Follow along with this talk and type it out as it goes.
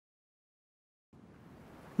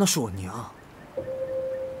那是我娘。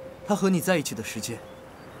她和你在一起的时间，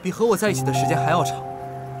比和我在一起的时间还要长。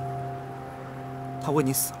她为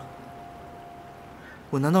你死了，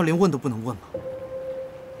我难道连问都不能问吗？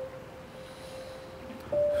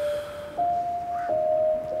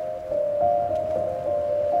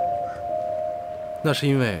那是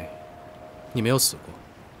因为你没有死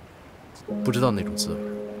过，不知道那种滋味。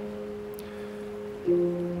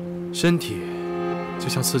身体就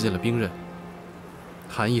像刺进了冰刃，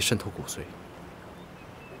寒意渗透骨髓，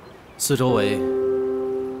四周围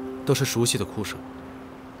都是熟悉的哭声，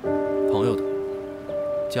朋友的、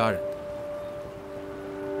家人的，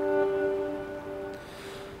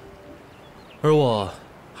而我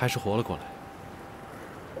还是活了过来，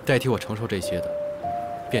代替我承受这些的，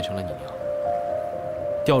变成了你娘。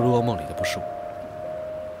掉入噩梦里的不是我，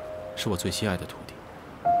是我最心爱的徒弟。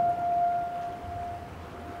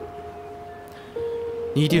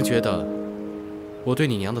你一定觉得我对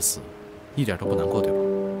你娘的死一点都不难过，对吧？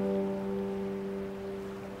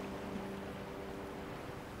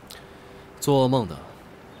做噩梦的，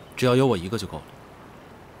只要有我一个就够了。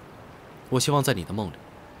我希望在你的梦里，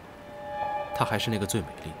她还是那个最美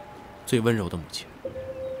丽、最温柔的母亲。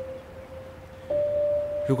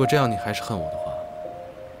如果这样你还是恨我的话，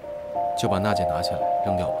就把那件拿下来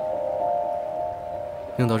扔掉吧，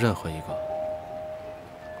扔到任何一个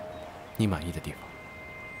你满意的地方。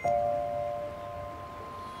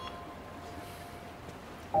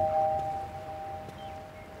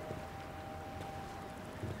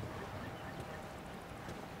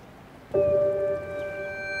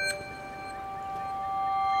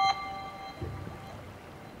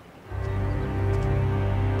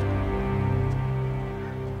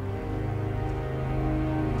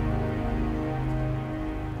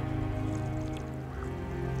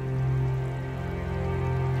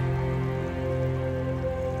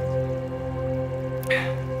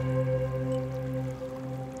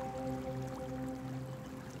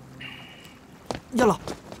药老，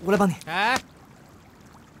我来帮你。哎，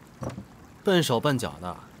笨手笨脚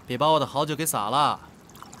的，别把我的好酒给洒了。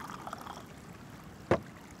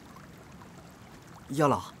药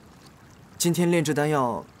老，今天炼制丹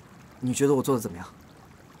药，你觉得我做的怎么样？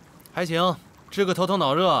还行，治个头疼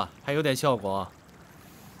脑热还有点效果。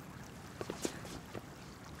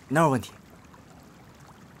哪有问题？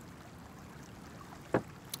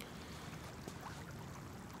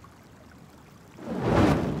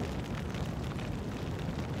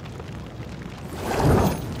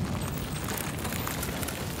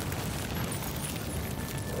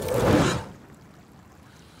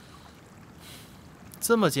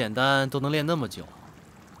这么简单都能练那么久，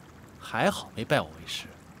还好没拜我为师。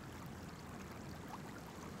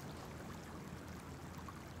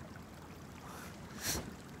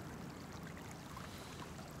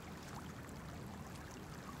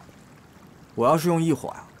我要是用异火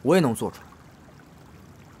呀，我也能做出来。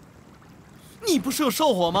你不是有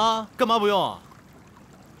兽火吗？干嘛不用啊？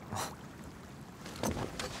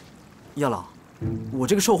药老，我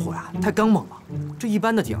这个兽火呀太刚猛了，这一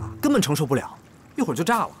般的鼎啊根本承受不了，一会儿就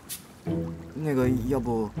炸了。那个，要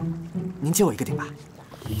不您借我一个鼎吧？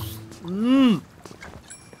嗯，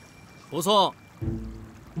不送。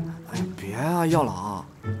哎，别啊，药老。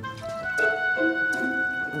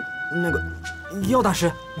那个，药大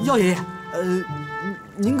师，药爷爷，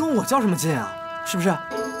您跟我较什么劲啊？是不是？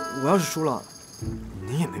我要是输了，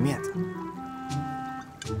您也没面子。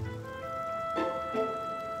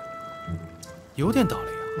有点道理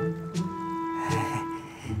啊。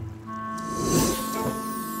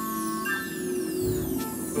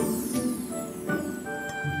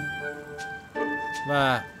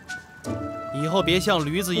喂，以后别像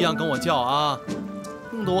驴子一样跟我叫啊，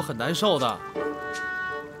弄得我很难受的。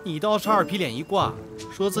你倒是二皮脸一挂，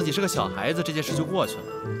说自己是个小孩子，这件事就过去了。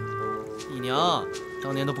你娘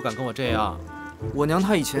当年都不敢跟我这样。我娘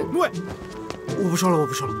她以前……喂，我不说了，我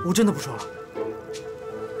不说了，我真的不说了。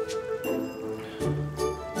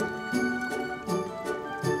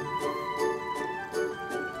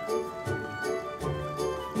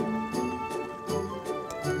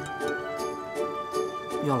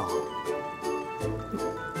药老，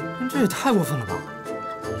您这也太过分了吧！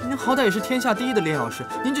您好歹也是天下第一的炼药师，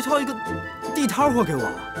您就挑一个地摊货给我，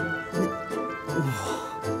哇！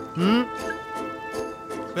嗯，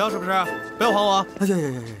不要是不是？不要还我！哎呀呀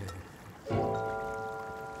呀呀！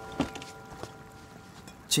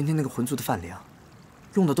今天那个魂族的范灵，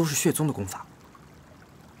用的都是血宗的功法，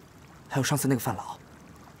还有上次那个范老，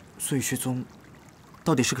所以血宗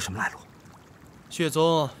到底是个什么来路？血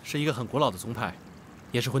宗是一个很古老的宗派。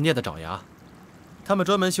也是魂殿的爪牙，他们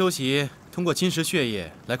专门修习通过侵蚀血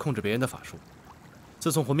液来控制别人的法术。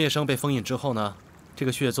自从魂灭生被封印之后呢，这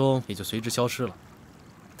个血宗也就随之消失了。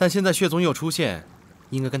但现在血宗又出现，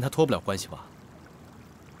应该跟他脱不了关系吧？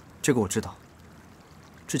这个我知道。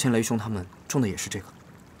之前雷兄他们中的也是这个。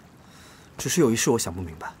只是有一事我想不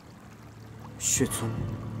明白：血宗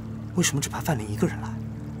为什么只派范林一个人来？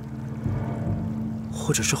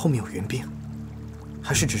或者是后面有援兵，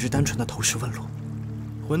还是只是单纯的投石问路？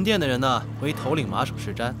魂殿的人呢，为头领马首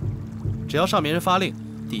是瞻，只要上面人发令，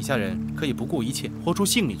底下人可以不顾一切，豁出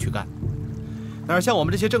性命去干。哪像我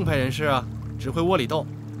们这些正派人士啊，只会窝里斗。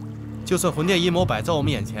就算魂殿阴谋摆在我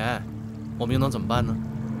们眼前，我们又能怎么办呢？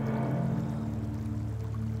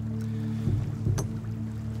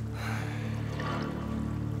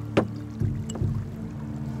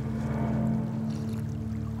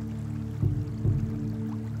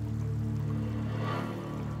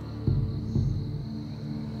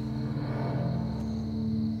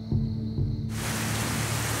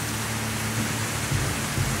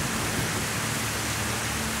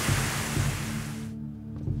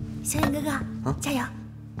小远哥哥，加油！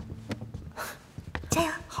加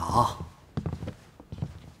油！好。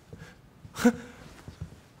哼，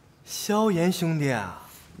萧炎兄弟啊，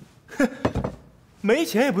哼，没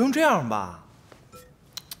钱也不用这样吧？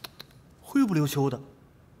灰不溜秋的，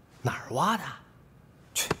哪儿挖的？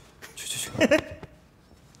去。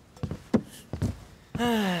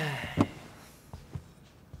唉。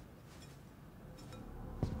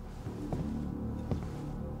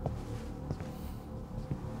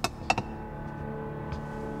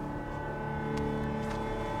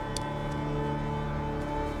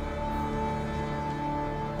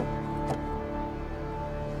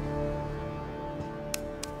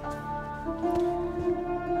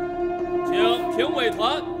评委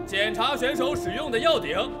团检查选手使用的药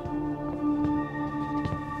鼎。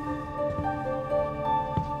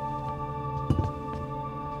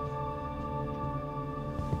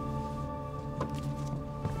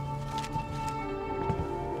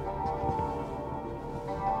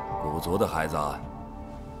古族的孩子。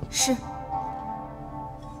是。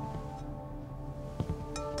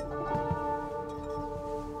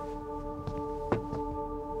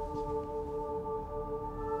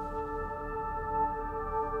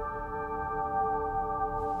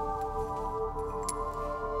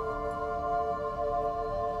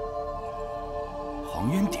黄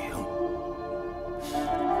渊鼎，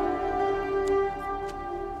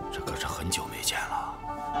这可是很久没见了。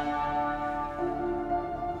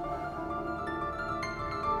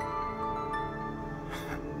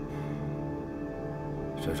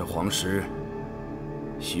这是黄石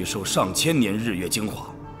吸收上千年日月精华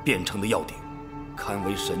变成的药鼎，堪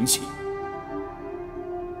为神器。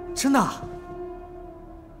真的？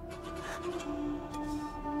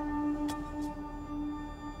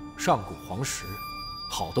上古黄石，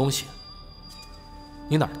好东西。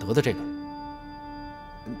你哪儿得的这个？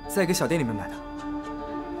在一个小店里面买的。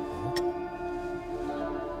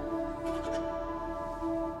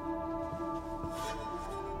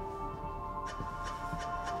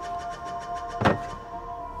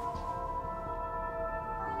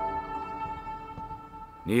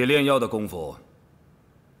你炼药的功夫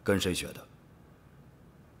跟谁学的？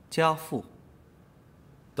家父。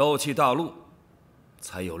斗气大陆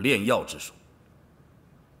才有炼药之术。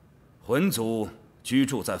魂族居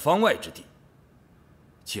住在方外之地，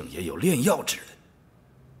竟也有炼药之人。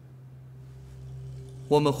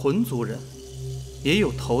我们魂族人也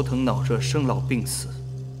有头疼脑热、生老病死，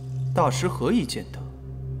大师何以见得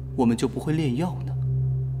我们就不会炼药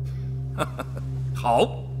呢？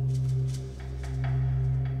好，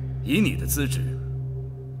以你的资质，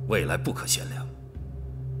未来不可限量。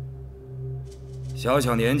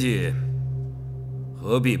小年纪，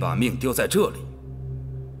何必把命丢在这里？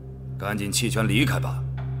赶紧弃权离开吧。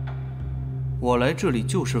我来这里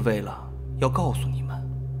就是为了要告诉你们，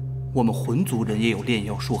我们魂族人也有炼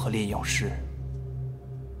药术和炼药师，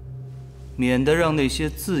免得让那些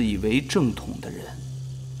自以为正统的人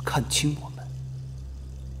看清我们。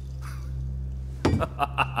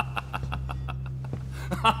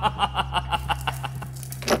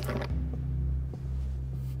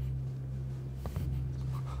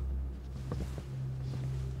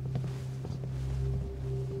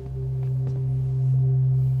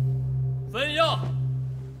分药。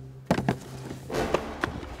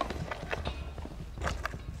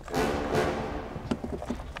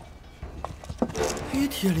黑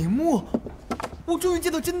铁灵木，我终于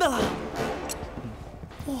见到真的了！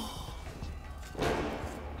哇，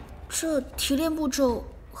这提炼步骤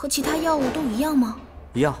和其他药物都一样吗？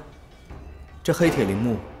一样。这黑铁灵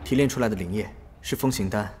木提炼出来的灵液是风行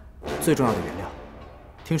丹最重要的原料。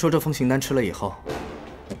听说这风行丹吃了以后，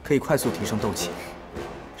可以快速提升斗气，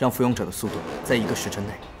让服用者的速度在1个时辰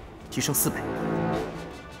内提升4倍。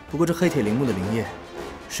不过这黑铁陵墓的灵液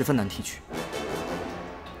十分难提取。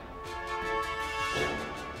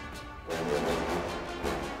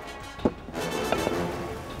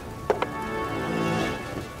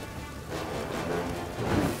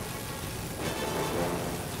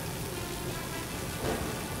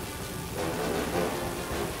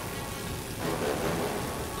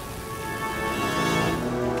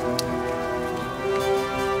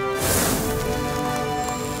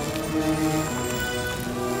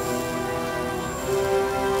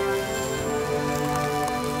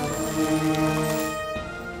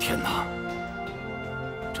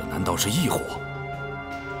 是异火，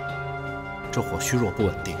这火虚弱不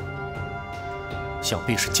稳定，想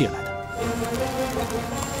必是借来的。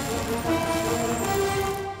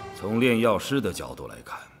从炼药师的角度来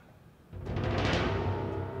看，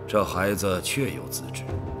这孩子确有资质，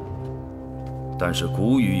但是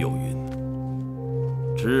古语有云：“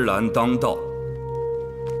芝兰当道，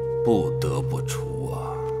不得不除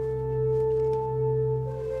啊。”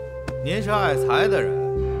您是爱财的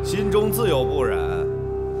人，心中自有不忍。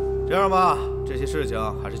 这样吧，这些事情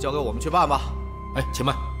还是交给我们去办吧。哎，且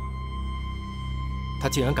慢！他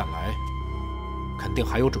既然敢来，肯定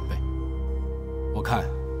还有准备。我看，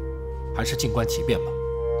还是静观其变吧。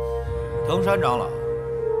藤山长老，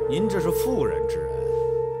您这是妇人之仁。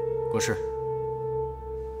国师，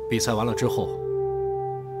比赛完了之后，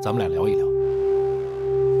咱们俩聊一聊。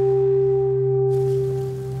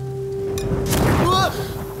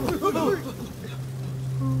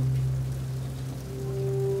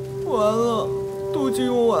完了，都已经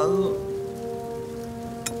用完了。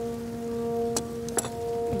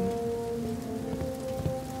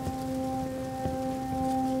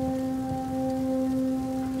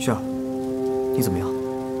雪儿，你怎么样？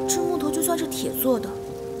这木头就算是铁做的，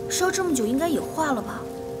烧这么久应该也化了吧？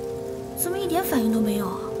怎么一点反应都没有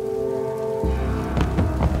啊？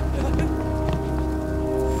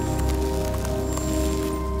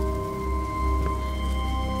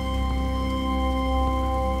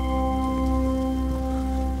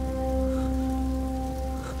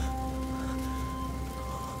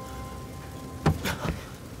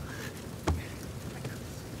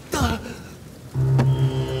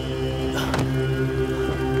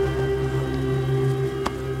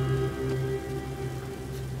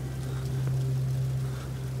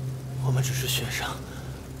 只是学生，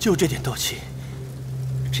就这点斗气，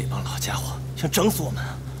这帮老家伙想整死我们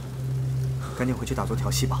啊！赶紧回去打坐调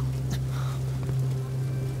息吧。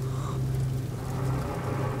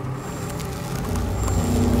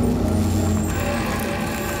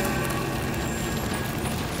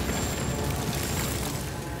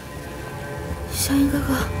小英哥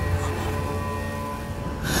哥，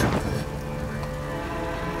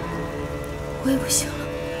我也不行了，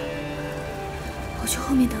我去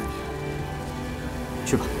后面等你。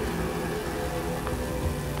 去吧，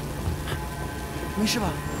没事吧？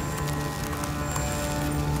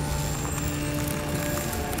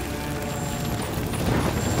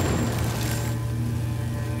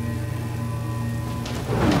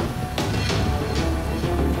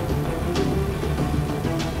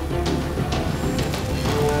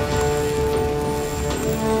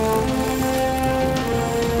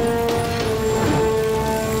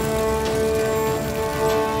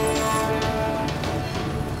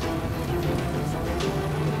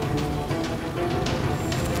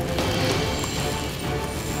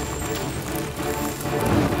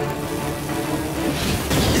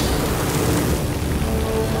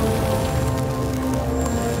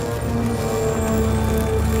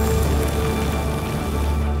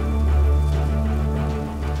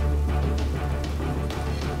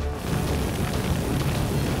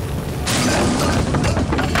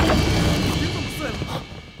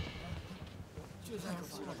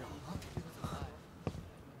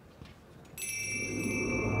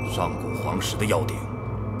上古皇石的药鼎，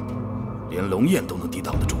连龙焰都能抵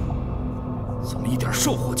挡得住，怎么一点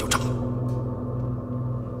兽火就炸？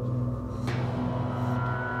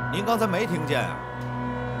您刚才没听见啊？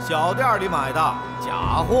小店里买的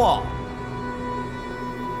假货。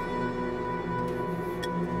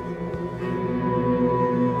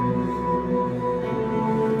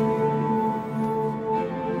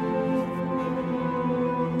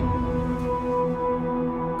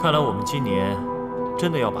看来我们今年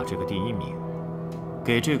真的要把这个第1名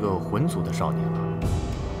给这个魂族的少年了。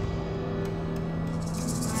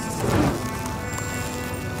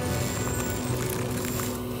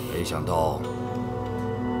没想到，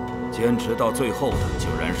坚持到最后的竟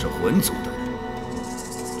然是魂族的人，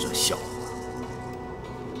这笑话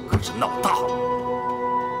可是闹大了。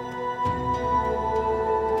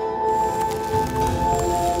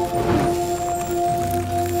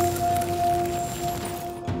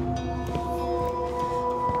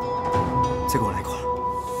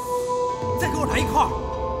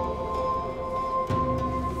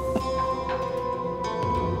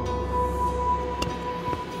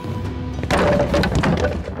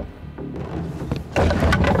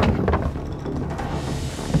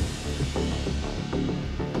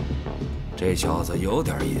这小子有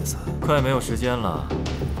点意思。快没有时间了。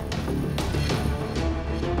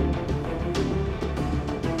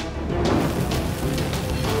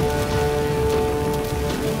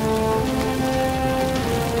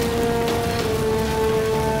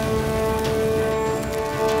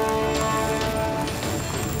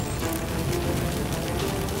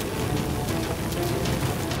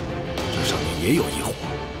这上面也有一伙。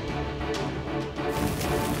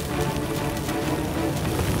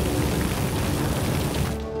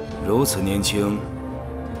 如此年轻，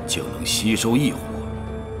就能吸收异火，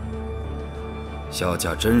萧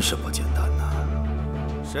家真是不简单呐！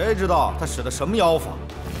谁知道他使的什么妖法？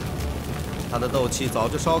他的斗气早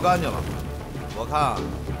就烧干净了，我看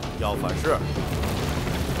要反噬。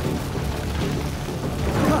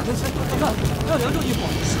看，要梁正一伙。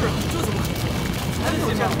是啊，这怎么可能？还有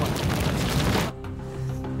这样的？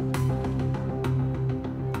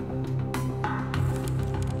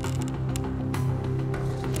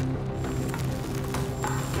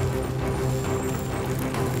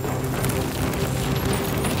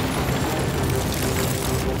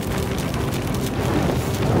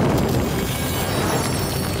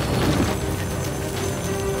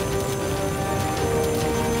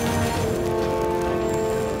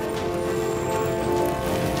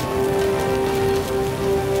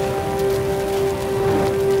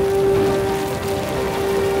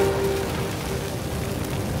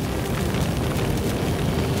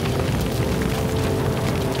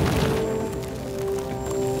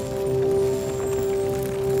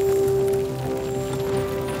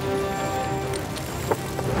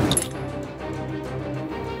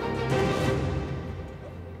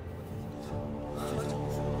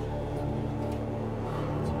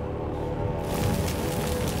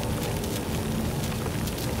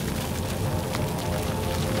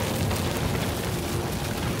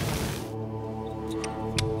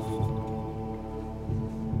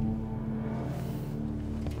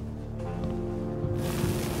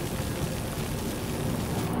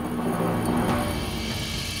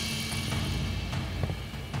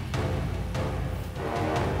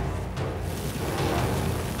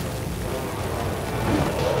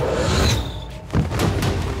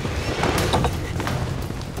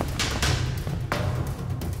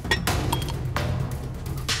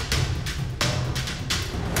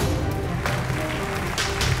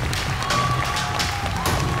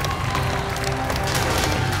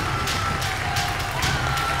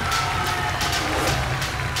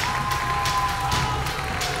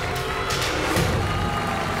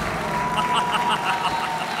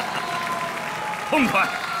 痛快！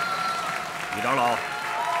李长老，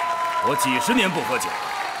我几十年不喝酒，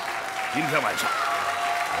今天晚上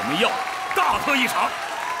我们要大喝一场，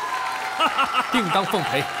定当奉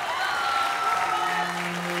陪。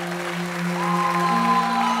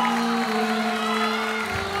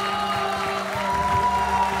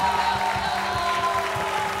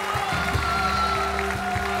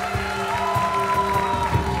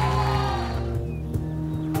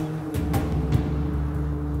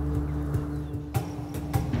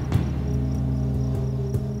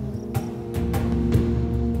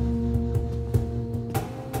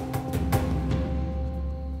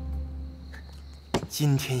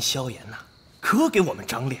今天萧炎呐，可给我们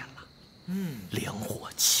长脸了。良火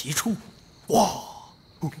齐出，哇！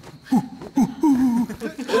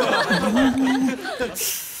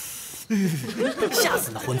吓死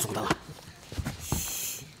那混族的了！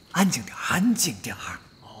嘘，安静点，安静点儿。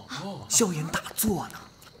萧炎打坐呢，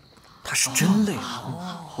他是真累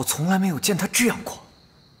了，我从来没有见他这样过。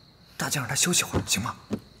大家让他休息会儿，行吗？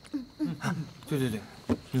对，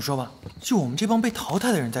你说吧，就我们这帮被淘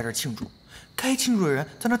汰的人在这儿庆祝。 该庆祝的人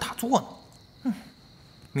在那打坐呢，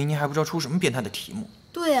明年还不知道出什么变态的题目。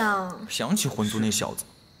对啊，想起魂族那小子，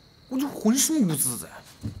我就浑身不自在，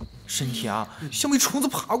身体啊像被虫子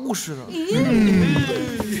爬过似的。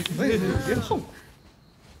别碰我！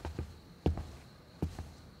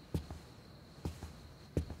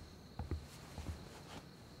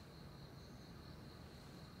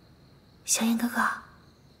小燕哥哥。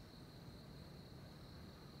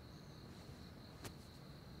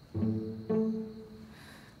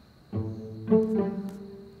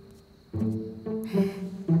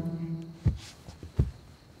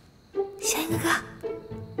 小燕哥哥，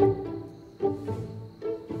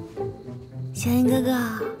小燕哥哥，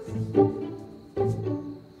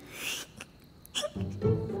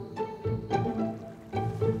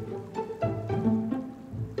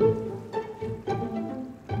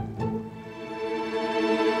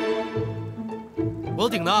我的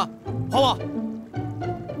顶呢？还我！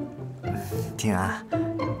鼎啊，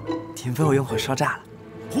鼎被我用火烧炸了。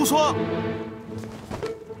胡说！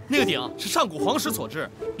那个鼎是上古皇石所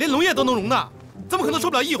制，连龙焰都能容纳，怎么可能受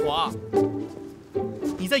不了异火啊？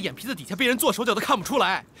你在眼皮子底下被人做手脚都看不出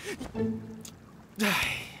来。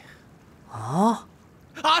哎，啊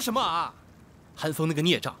什么啊？韩风那个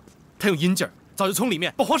孽障，他用阴劲儿，早就从里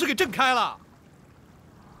面把皇石给震开了。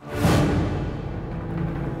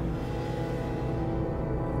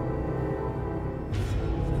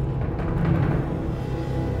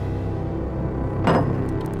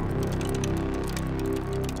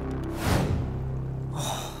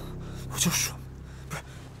我就说，不是，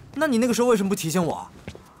那你那个时候为什么不提醒我？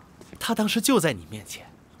他当时就在你面前，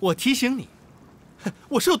我提醒你，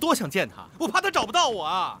我是有多想见他，我怕他找不到我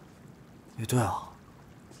啊。也对啊。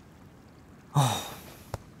哦，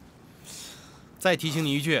再提醒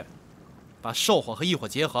你一句，把兽火和异火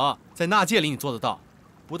结合，在纳戒里你做得到，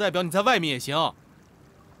不代表你在外面也行。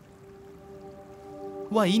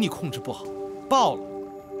万一你控制不好，爆了，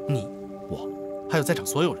你、我，还有在场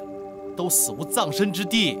所有人，都死无葬身之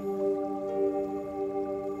地。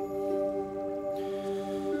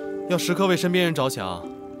要时刻为身边人着想，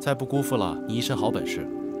才不辜负了你一身好本事。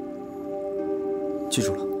记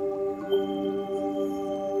住了。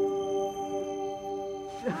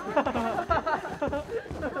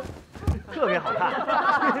特别好看。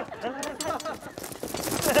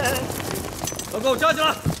都给我站起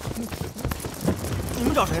来！你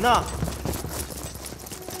们找谁呢？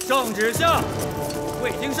圣旨下，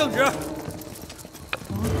未听圣旨。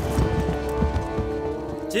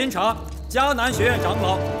监察迦南学院长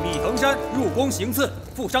老米腾山入宫行刺，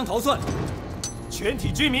负伤逃窜，全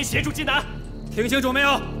体居民协助缉拿。听清楚没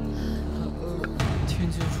有？听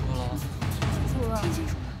清楚了。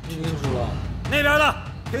听清楚了。那边的，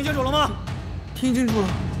听清楚了吗？听清楚了。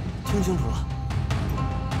听清楚了。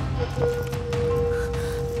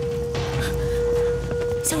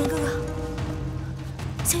萧炎哥哥，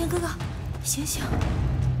萧炎哥哥，醒醒！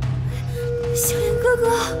萧炎哥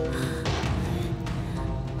哥，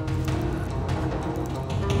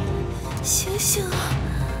醒醒啊！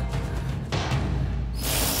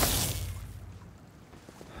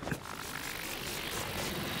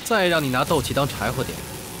再让你拿斗气当柴火点，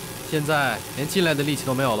现在连进来的力气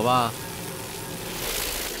都没有了吧？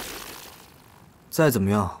再怎么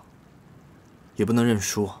样，也不能认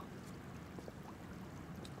输。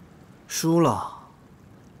输了，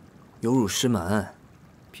有辱师门。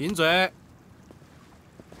贫嘴！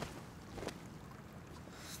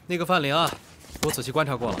那个范灵啊，我仔细观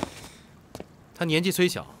察过了，他年纪虽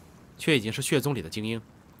小，却已经是血宗里的精英。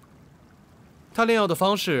他炼药的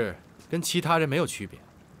方式跟其他人没有区别，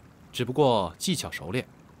只不过技巧熟练，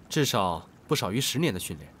至少不少于10年的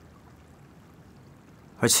训练。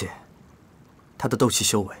而且，他的斗气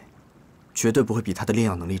修为，绝对不会比他的炼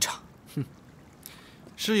药能力差。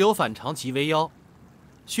师有反常即为妖，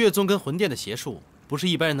血宗跟魂殿的邪术不是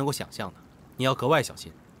一般人能够想象的，你要格外小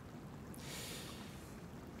心。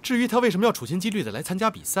至于他为什么要处心积虑的来参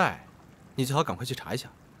加比赛，你最好赶快去查一下。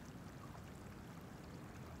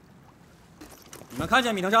你们看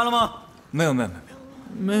见米腾山了吗？没有。你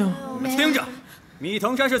们听着，米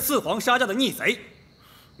腾山是刺皇杀家的逆贼，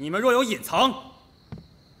你们若有隐藏，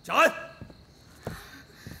斩！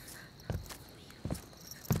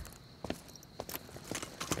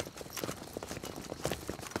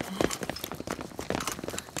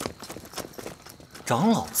长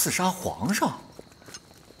老刺杀皇上，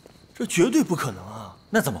这绝对不可能啊！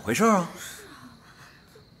那怎么回事啊？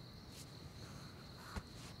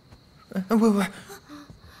喂，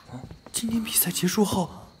今天比赛结束后，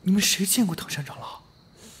你们谁见过藤山长老？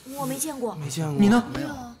我没见过。没见过。你呢？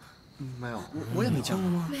没有，我也没见过。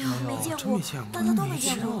没有，没见过。真没见过。大家都没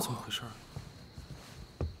见过。怎么回事？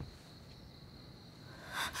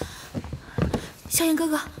萧炎哥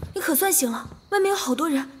哥，你可算醒了！外面有好多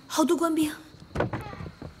人，好多官兵。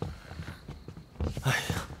哎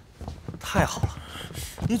呀，太好了，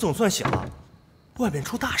你总算醒了。外面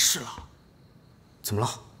出大事了。怎么了？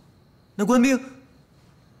那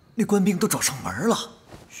官兵都找上门了，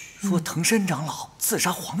说藤山长老刺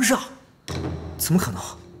杀皇上。怎么可能？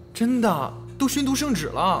真的，都宣读圣旨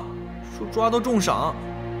了，说抓到重赏，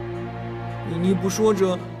你不说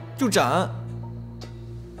着就斩。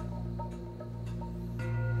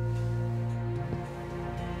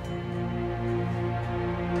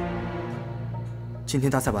今天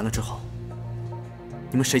大赛完了之后，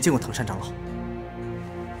你们谁见过藤山长老？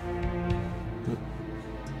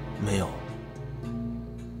没有。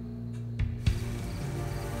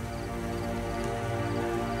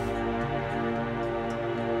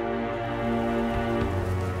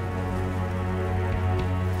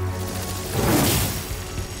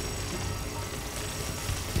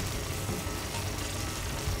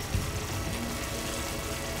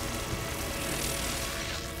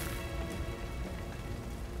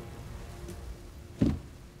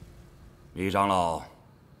李长老，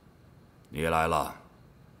你来了。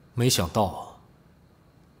没想到啊，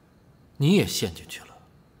你也陷进去了。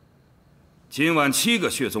今晚7个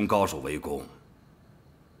血宗高手围攻，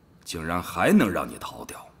竟然还能让你逃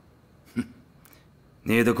掉？哼，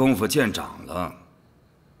你的功夫见长了。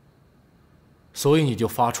所以你就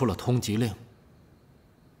发出了通缉令。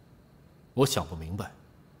我想不明白，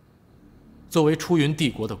作为出云帝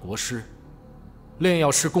国的国师，炼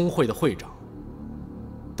药师工会的会长，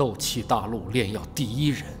斗气大陆炼药第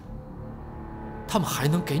1人，他们还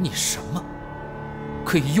能给你什么，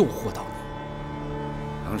可以诱惑到你？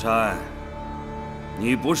唐山，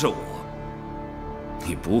你不是我，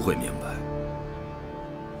你不会明白。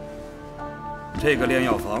这个炼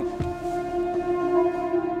药房，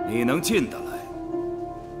你能进得来，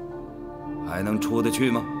还能出得去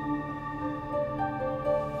吗？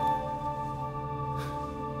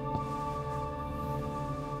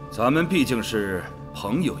咱们毕竟是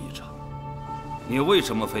朋友一场，你为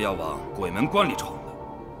什么非要往鬼门关里闯呢？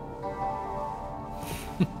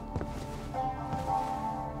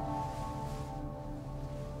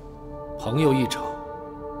朋友一场，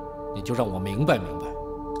你就让我明白明白，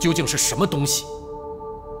究竟是什么东西，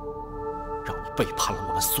让你背叛了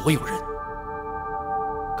我们所有人，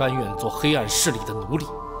甘愿做黑暗势力的奴隶。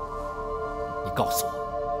你告诉我，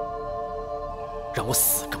让我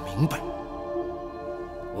死个明白。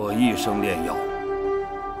我一生炼药，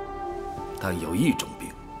但有一种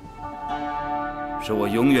病，是我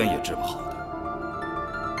永远也治不好的，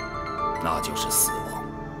那就是死亡。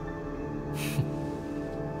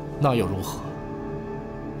那又如何？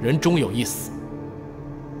人终有一死。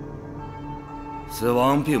死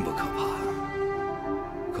亡并不可怕，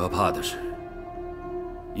可怕的是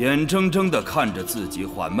眼睁睁地看着自己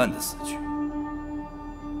缓慢地死去。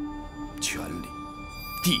权力、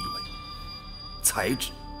地位、才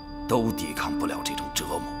智，都抵抗不了这种折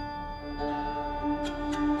磨。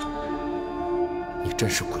你真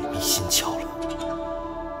是鬼迷心窍了。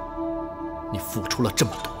你付出了这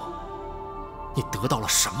么多，你得到了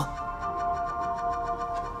什么？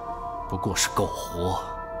不过是苟活、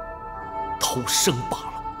偷生罢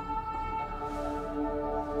了。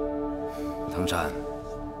藤山，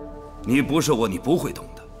你不是我，你不会懂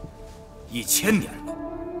的。1000年了，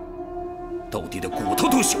斗帝的骨头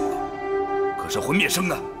都朽了，可是魂灭生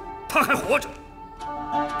呢，他还活着，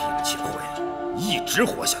并且会一直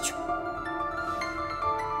活下去。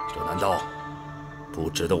这难道不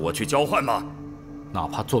值得我去交换吗？哪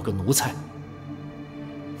怕做个奴才。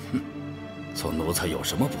哼，做奴才有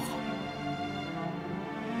什么不好？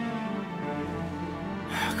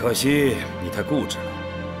可惜你太固执了，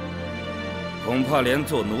恐怕连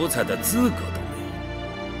做奴才的资格都没有。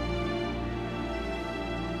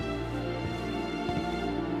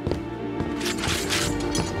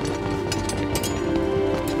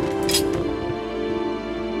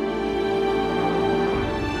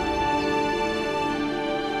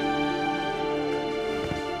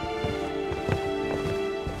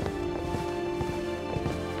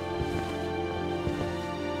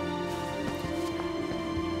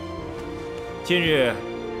近日，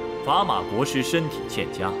法马国师身体欠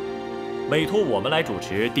佳，委托我们来主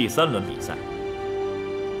持第3轮比赛。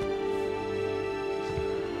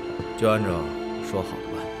就按照说好的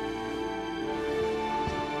办。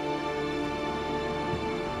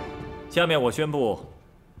下面我宣布，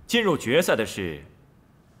进入决赛的是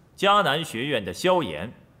迦南学院的萧炎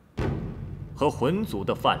和魂族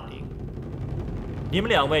的范灵。你们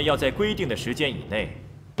2位要在规定的时间以内，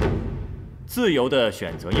自由地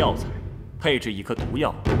选择药材。配置1颗毒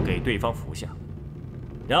药给对方服下，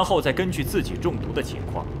然后再根据自己中毒的情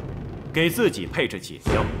况，给自己配置解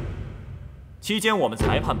药。期间我们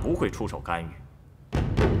裁判不会出手干预，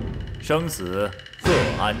生死各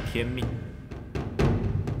安天命。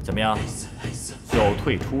怎么样？有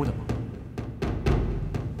退出的吗？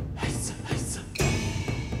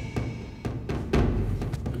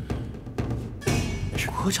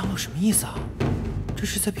何长老什么意思啊？这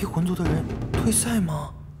是在逼魂族的人退赛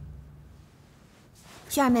吗？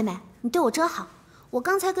萱儿妹妹，你对我真好。我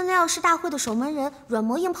刚才跟炼药师大会的守门人软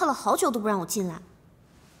磨硬泡了好久都不让我进来，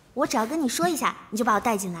我只要跟你说一下，你就把我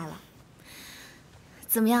带进来了。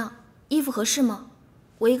怎么样，衣服合适吗？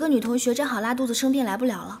我一个女同学正好拉肚子生病来不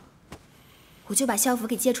了了，我就把校服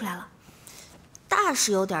给借出来了。大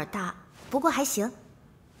是有点大，不过还行。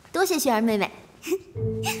多谢萱儿妹妹。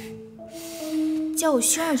叫我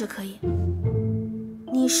萱儿就可以。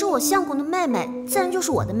你是我相公的妹妹，自然就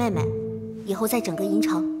是我的妹妹。以后在整个银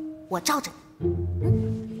城，我罩着你。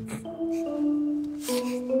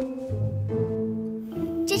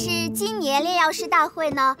这是今年炼药师大会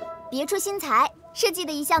呢别出心裁，设计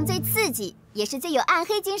的一项最刺激，也是最有暗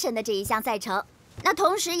黑精神的这一项赛程，那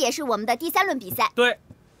同时也是我们的第3轮比赛。对。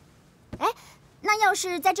哎，那要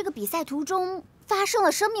是在这个比赛途中发生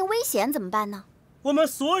了生命危险怎么办呢？我们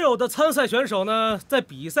所有的参赛选手呢，在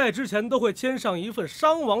比赛之前都会签上一份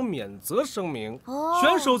伤亡免责声明。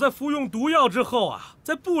选手在服用毒药之后啊，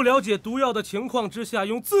在不了解毒药的情况之下，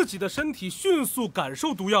用自己的身体迅速感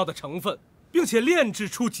受毒药的成分，并且炼制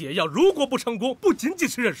出解药。如果不成功，不仅仅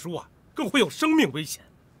是认输啊，更会有生命危险。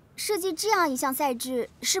设计这样一项赛制，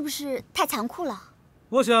是不是太残酷了？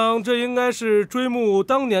我想这应该是追慕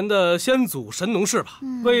当年的先祖神农氏吧，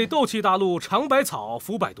为斗气大陆尝百草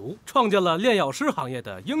服百毒，创建了炼药师行业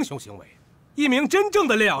的英雄行为。一名真正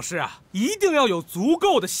的炼药师啊，一定要有足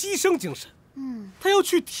够的牺牲精神。他要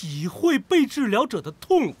去体会被治疗者的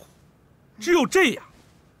痛苦，只有这样，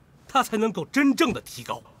他才能够真正的提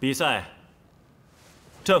高。比赛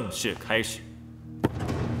正式开始。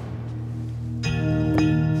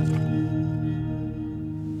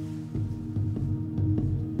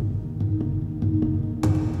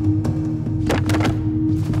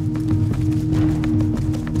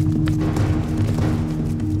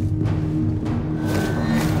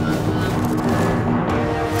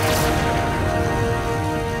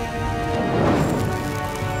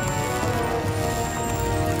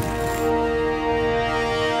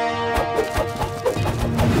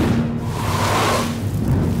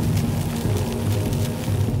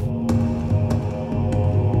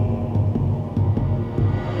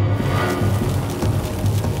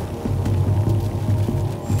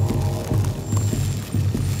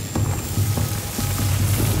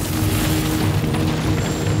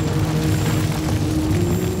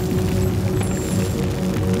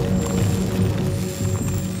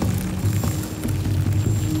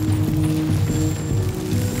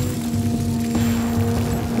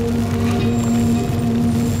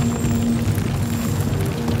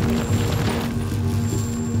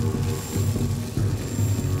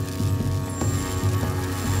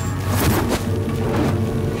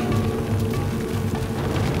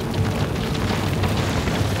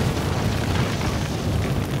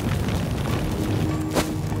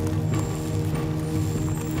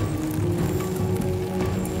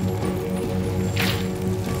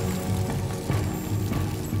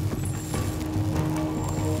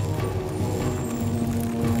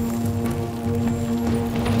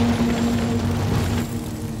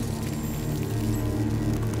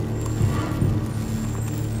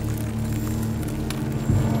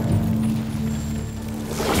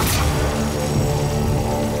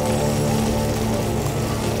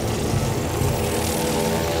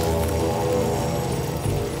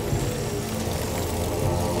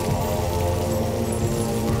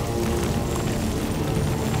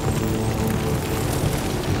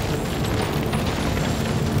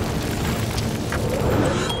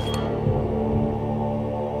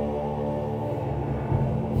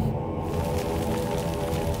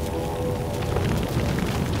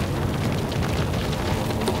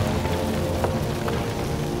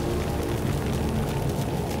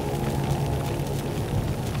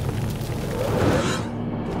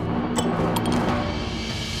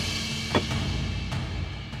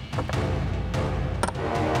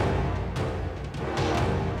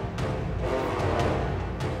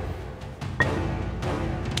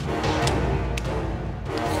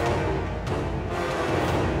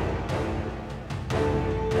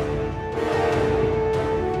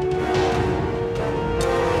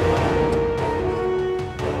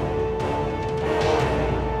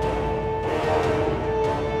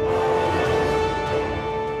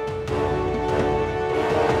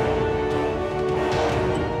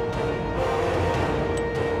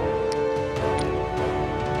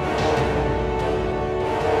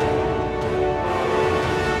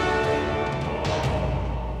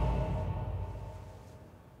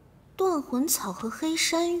魂草和黑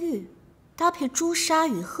山芋搭配朱砂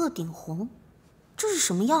与鹤顶红，这是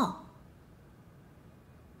什么药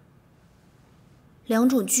？2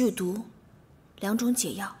种剧毒，2种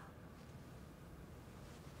解药。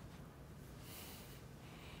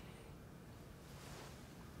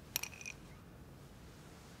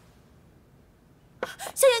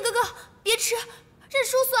萧炎哥哥，别吃，认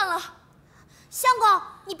输算了。相公，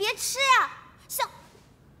你别吃呀，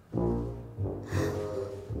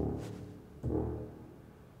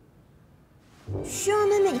薰儿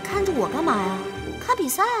妹妹，你看着我干嘛呀？看比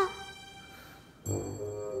赛啊！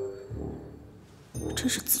真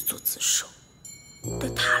是自作自受，带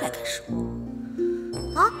她来干什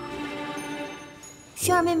么？啊！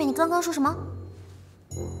薰儿妹妹，你刚刚说什么？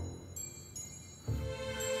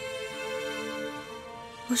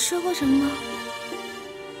我说过什么吗？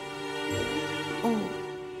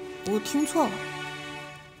我听错了。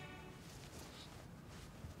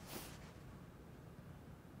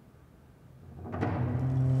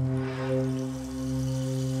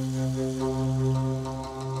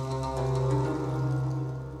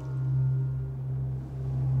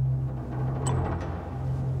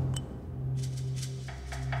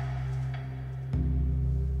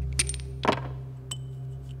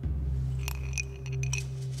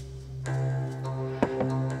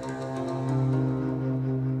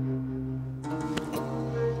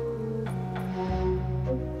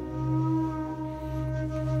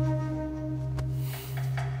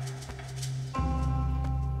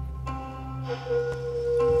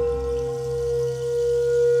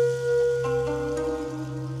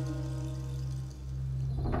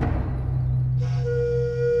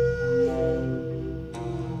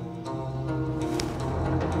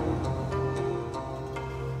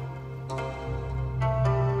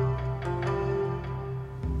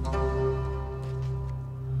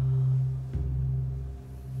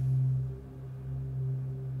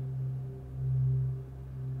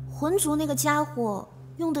魂族那个家伙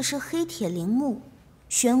用的是黑铁灵木、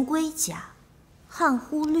玄龟甲、汉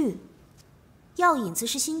呼绿，药引子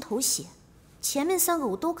是心头血，前面3个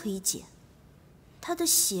我都可以解，他的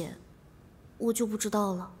血我就不知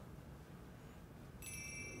道了。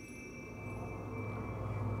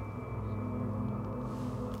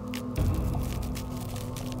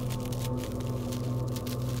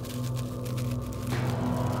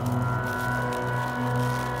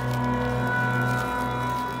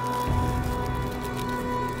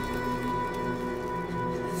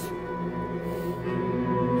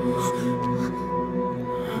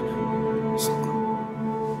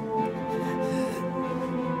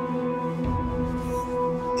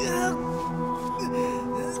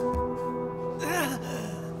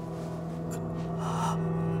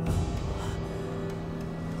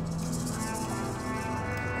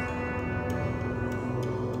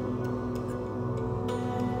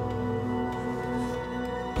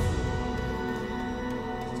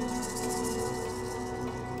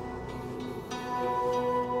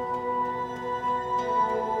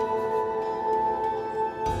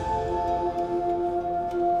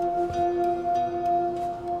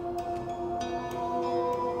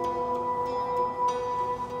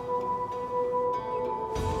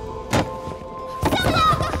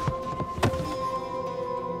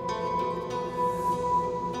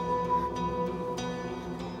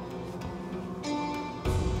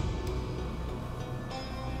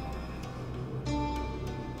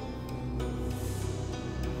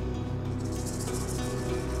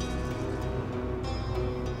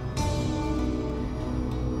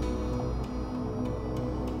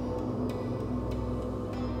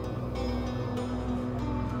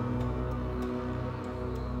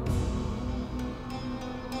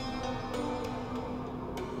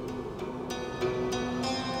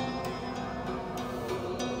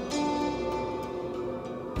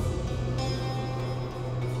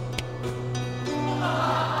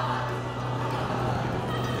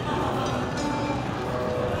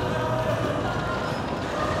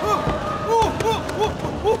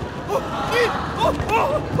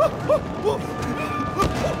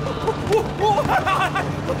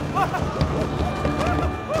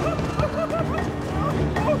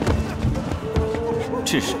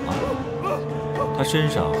是什么？他身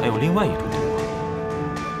上还有另外一种毒药。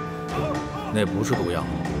那不是毒药，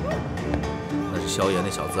那是萧炎那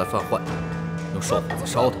小子在犯坏，用兽火在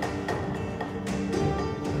烧他。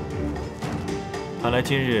看来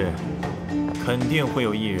今日肯定会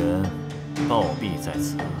有一人暴毙在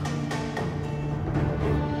此。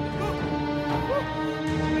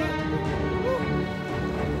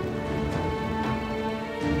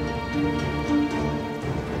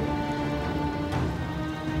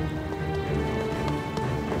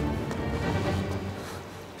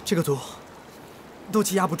这个毒都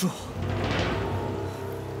挤压不住。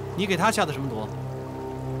你给他下的什么毒？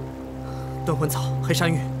炖魂草、黑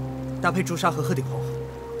山芋，搭配朱砂和鹤顶红。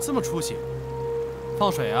这么出息？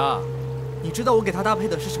放水啊！你知道我给他搭配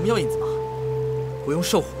的是什么药引子吗？我用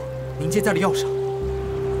兽火凝结在了药上。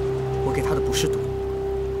我给他的不是毒，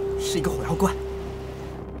是一个火药罐。